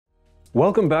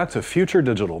Welcome back to Future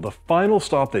Digital, the final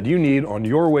stop that you need on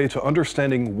your way to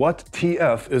understanding what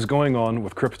TF is going on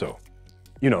with crypto.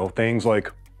 You know, things like,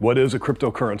 what is a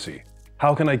cryptocurrency?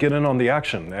 How can I get in on the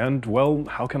action? And, well,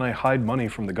 how can I hide money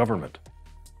from the government?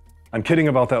 I'm kidding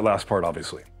about that last part,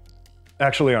 obviously.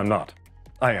 Actually, I'm not.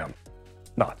 I am.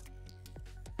 Not.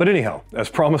 But anyhow, as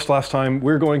promised last time,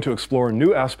 we're going to explore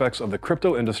new aspects of the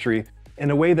crypto industry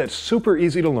in a way that's super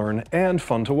easy to learn and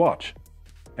fun to watch.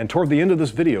 And toward the end of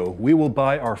this video, we will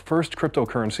buy our first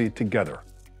cryptocurrency together.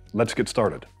 Let's get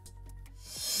started.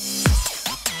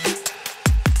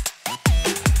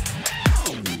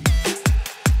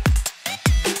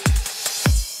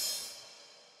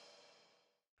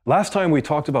 Last time we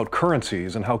talked about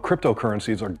currencies and how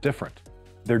cryptocurrencies are different.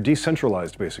 They're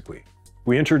decentralized, basically.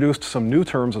 We introduced some new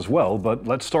terms as well, but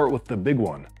let's start with the big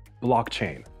one,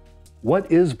 blockchain. What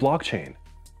is blockchain?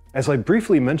 As I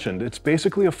briefly mentioned, it's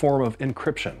basically a form of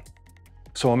encryption.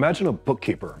 So imagine a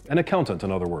bookkeeper, an accountant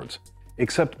in other words,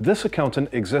 except this accountant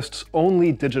exists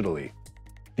only digitally.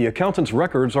 The accountant's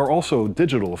records are also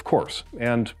digital, of course,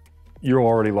 and you're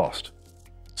already lost.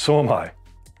 So am I.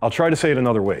 I'll try to say it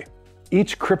another way.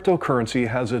 Each cryptocurrency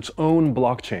has its own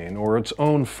blockchain or its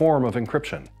own form of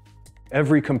encryption.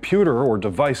 Every computer or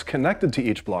device connected to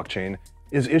each blockchain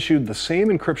is issued the same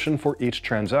encryption for each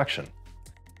transaction.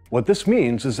 What this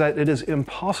means is that it is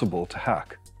impossible to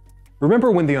hack.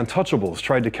 Remember when the Untouchables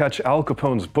tried to catch Al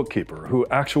Capone's bookkeeper, who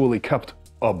actually kept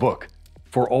a book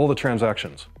for all the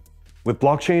transactions? With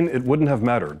blockchain, it wouldn't have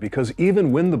mattered, because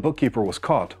even when the bookkeeper was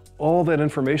caught, all that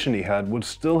information he had would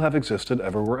still have existed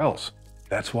everywhere else.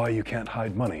 That's why you can't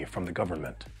hide money from the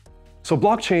government. So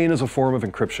blockchain is a form of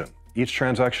encryption. Each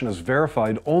transaction is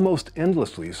verified almost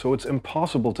endlessly, so it's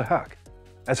impossible to hack,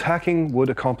 as hacking would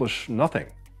accomplish nothing.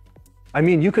 I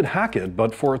mean, you could hack it,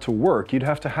 but for it to work, you'd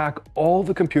have to hack all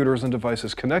the computers and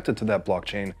devices connected to that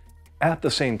blockchain at the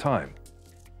same time.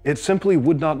 It simply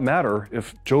would not matter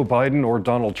if Joe Biden or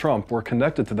Donald Trump were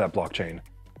connected to that blockchain,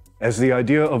 as the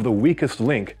idea of the weakest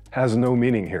link has no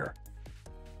meaning here.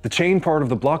 The chain part of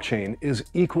the blockchain is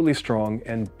equally strong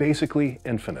and basically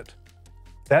infinite.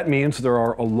 That means there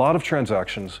are a lot of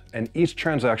transactions, and each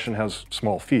transaction has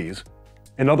small fees.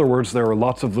 In other words, there are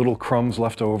lots of little crumbs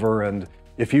left over, and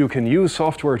if you can use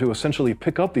software to essentially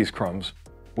pick up these crumbs,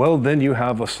 well, then you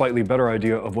have a slightly better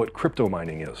idea of what crypto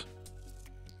mining is.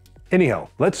 Anyhow,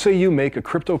 let's say you make a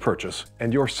crypto purchase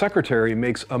and your secretary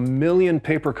makes 1 million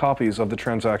paper copies of the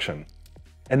transaction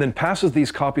and then passes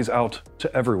these copies out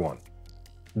to everyone.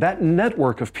 That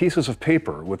network of pieces of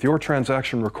paper with your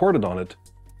transaction recorded on it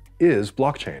is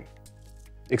blockchain.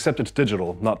 Except it's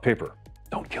digital, not paper.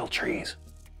 Don't kill trees.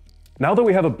 Now that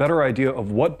we have a better idea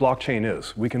of what blockchain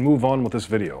is, we can move on with this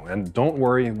video. And don't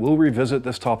worry, we'll revisit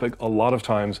this topic a lot of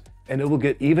times, and it will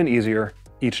get even easier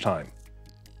each time.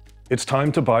 It's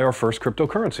time to buy our first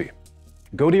cryptocurrency.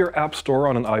 Go to your App Store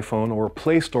on an iPhone or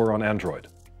Play Store on Android.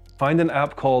 Find an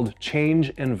app called Change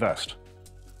Invest.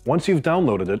 Once you've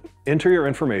downloaded it, enter your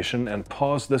information and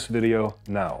pause this video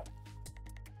now.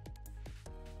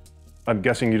 I'm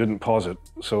guessing you didn't pause it,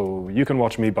 so you can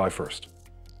watch me buy first.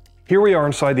 Here we are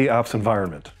inside the app's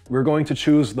environment. We're going to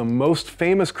choose the most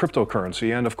famous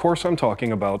cryptocurrency, and of course I'm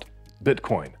talking about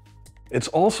Bitcoin. It's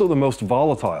also the most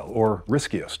volatile, or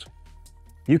riskiest.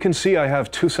 You can see I have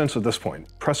 2 cents at this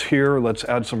point. Press here, let's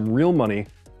add some real money,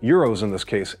 euros in this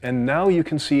case, and now you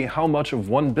can see how much of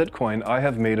 1 Bitcoin I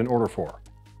have made an order for.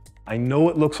 I know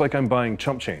it looks like I'm buying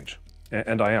chump change,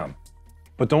 and I am.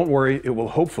 But don't worry, it will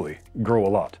hopefully grow a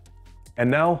lot.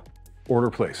 And now, order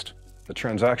placed. The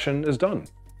transaction is done.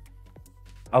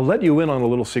 I'll let you in on a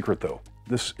little secret though.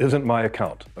 This isn't my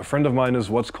account. A friend of mine is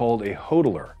what's called a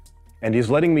hodler, and he's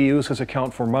letting me use his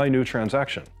account for my new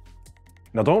transaction.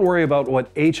 Now don't worry about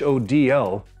what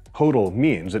HODL, hodl,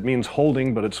 means. It means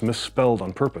holding, but it's misspelled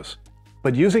on purpose.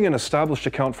 But using an established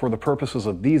account for the purposes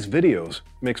of these videos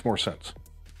makes more sense.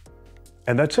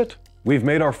 And that's it. We've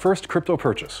made our first crypto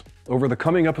purchase. Over the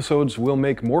coming episodes, we'll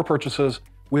make more purchases,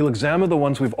 we'll examine the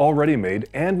ones we've already made,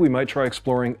 and we might try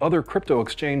exploring other crypto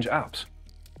exchange apps.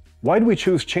 Why'd we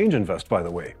choose Change Invest, by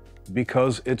the way?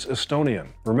 Because it's Estonian.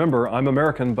 Remember, I'm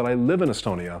American, but I live in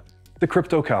Estonia, the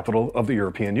crypto capital of the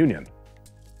European Union.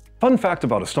 Fun fact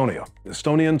about Estonia,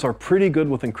 Estonians are pretty good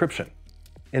with encryption.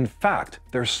 In fact,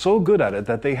 they're so good at it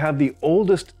that they have the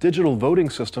oldest digital voting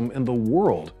system in the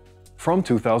world from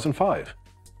 2005.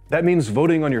 That means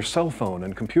voting on your cell phone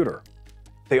and computer.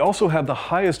 They also have the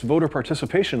highest voter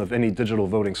participation of any digital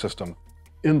voting system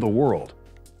in the world.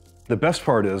 The best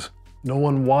part is, no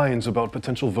one whines about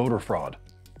potential voter fraud.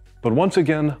 But once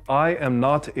again, I am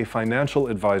not a financial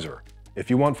advisor.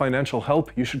 If you want financial help,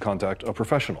 you should contact a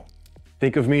professional.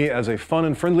 Think of me as a fun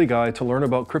and friendly guy to learn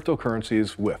about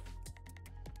cryptocurrencies with.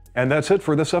 And that's it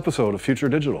for this episode of Future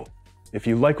Digital. If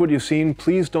you like what you've seen,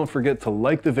 please don't forget to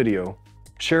like the video,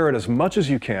 share it as much as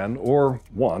you can or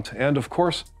want, and of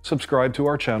course, subscribe to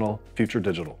our channel, Future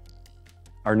Digital.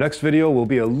 Our next video will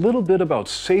be a little bit about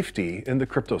safety in the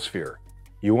cryptosphere.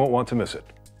 You won't want to miss it.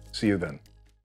 See you then.